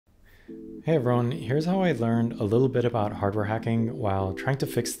Hey everyone, here's how I learned a little bit about hardware hacking while trying to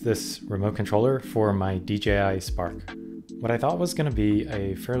fix this remote controller for my DJI Spark. What I thought was going to be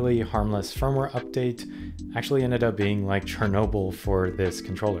a fairly harmless firmware update actually ended up being like Chernobyl for this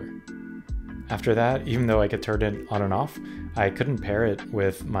controller. After that, even though I could turn it on and off, I couldn't pair it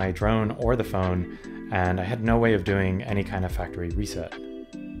with my drone or the phone, and I had no way of doing any kind of factory reset.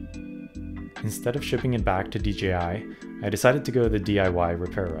 Instead of shipping it back to DJI, I decided to go the DIY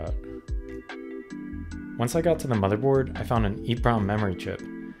repair route. Once I got to the motherboard, I found an EEPROM memory chip.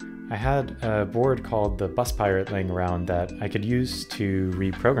 I had a board called the Bus Pirate laying around that I could use to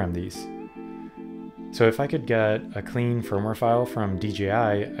reprogram these. So if I could get a clean firmware file from DJI,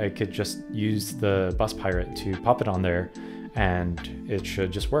 I could just use the Bus Pirate to pop it on there, and it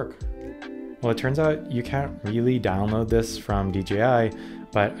should just work. Well, it turns out you can't really download this from DJI,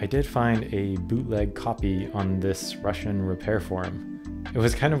 but I did find a bootleg copy on this Russian repair forum. It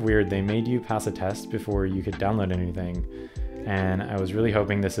was kind of weird. They made you pass a test before you could download anything, and I was really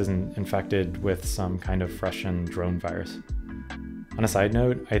hoping this isn't infected with some kind of Russian drone virus. On a side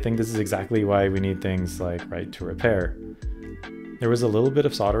note, I think this is exactly why we need things like Right to Repair. There was a little bit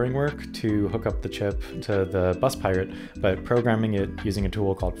of soldering work to hook up the chip to the Bus Pirate, but programming it using a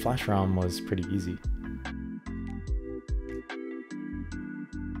tool called FlashROM was pretty easy.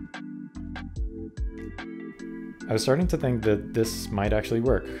 I was starting to think that this might actually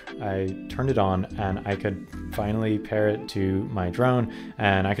work. I turned it on and I could finally pair it to my drone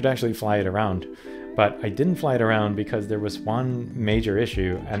and I could actually fly it around. But I didn't fly it around because there was one major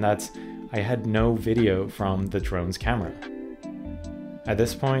issue, and that's I had no video from the drone's camera. At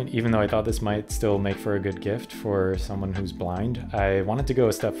this point, even though I thought this might still make for a good gift for someone who's blind, I wanted to go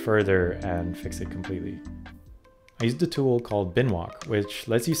a step further and fix it completely. I used a tool called Binwalk, which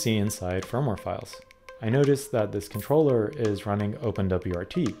lets you see inside firmware files. I noticed that this controller is running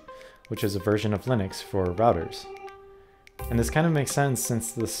OpenWRT, which is a version of Linux for routers. And this kind of makes sense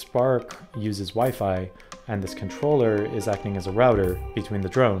since the Spark uses Wi-Fi and this controller is acting as a router between the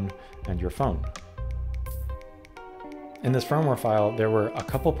drone and your phone. In this firmware file, there were a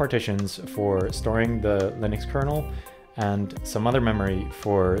couple partitions for storing the Linux kernel and some other memory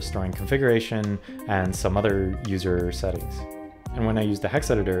for storing configuration and some other user settings. And when I used the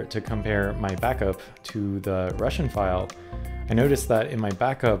hex editor to compare my backup to the Russian file, I noticed that in my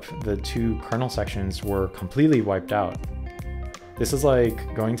backup, the two kernel sections were completely wiped out. This is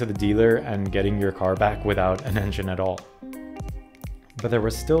like going to the dealer and getting your car back without an engine at all. But there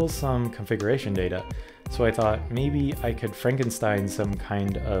was still some configuration data, so I thought maybe I could Frankenstein some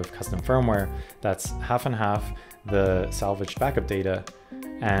kind of custom firmware that's half and half the salvaged backup data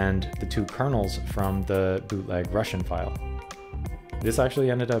and the two kernels from the bootleg Russian file. This actually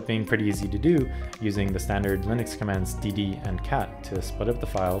ended up being pretty easy to do using the standard Linux commands dd and cat to split up the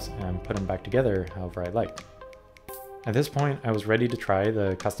files and put them back together however I liked. At this point, I was ready to try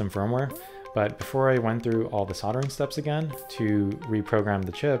the custom firmware, but before I went through all the soldering steps again to reprogram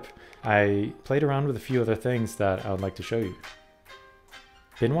the chip, I played around with a few other things that I would like to show you.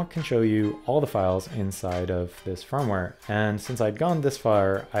 Binwalk can show you all the files inside of this firmware, and since I'd gone this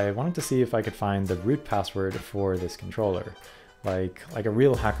far, I wanted to see if I could find the root password for this controller, like a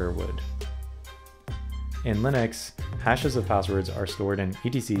real hacker would. In Linux, hashes of passwords are stored in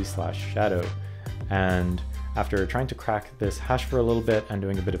etc/shadow, and after trying to crack this hash for a little bit and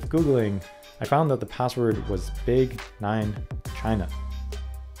doing a bit of Googling, I found that the password was Big9 China.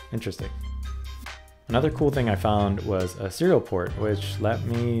 Interesting. Another cool thing I found was a serial port, which let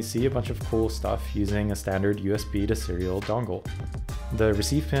me see a bunch of cool stuff using a standard USB to serial dongle. The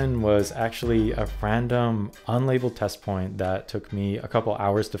receive pin was actually a random unlabeled test point that took me a couple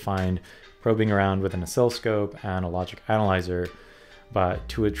hours to find, probing around with an oscilloscope and a logic analyzer, but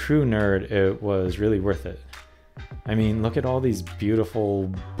to a true nerd, it was really worth it. I mean, look at all these beautiful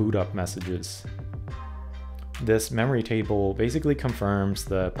boot up messages. This memory table basically confirms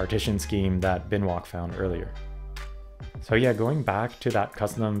the partition scheme that Binwalk found earlier. So yeah, going back to that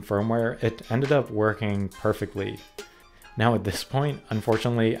custom firmware, it ended up working perfectly. Now at this point,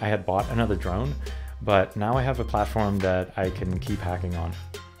 unfortunately, I had bought another drone, but now I have a platform that I can keep hacking on.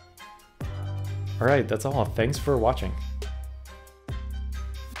 Alright, that's all. Thanks for watching.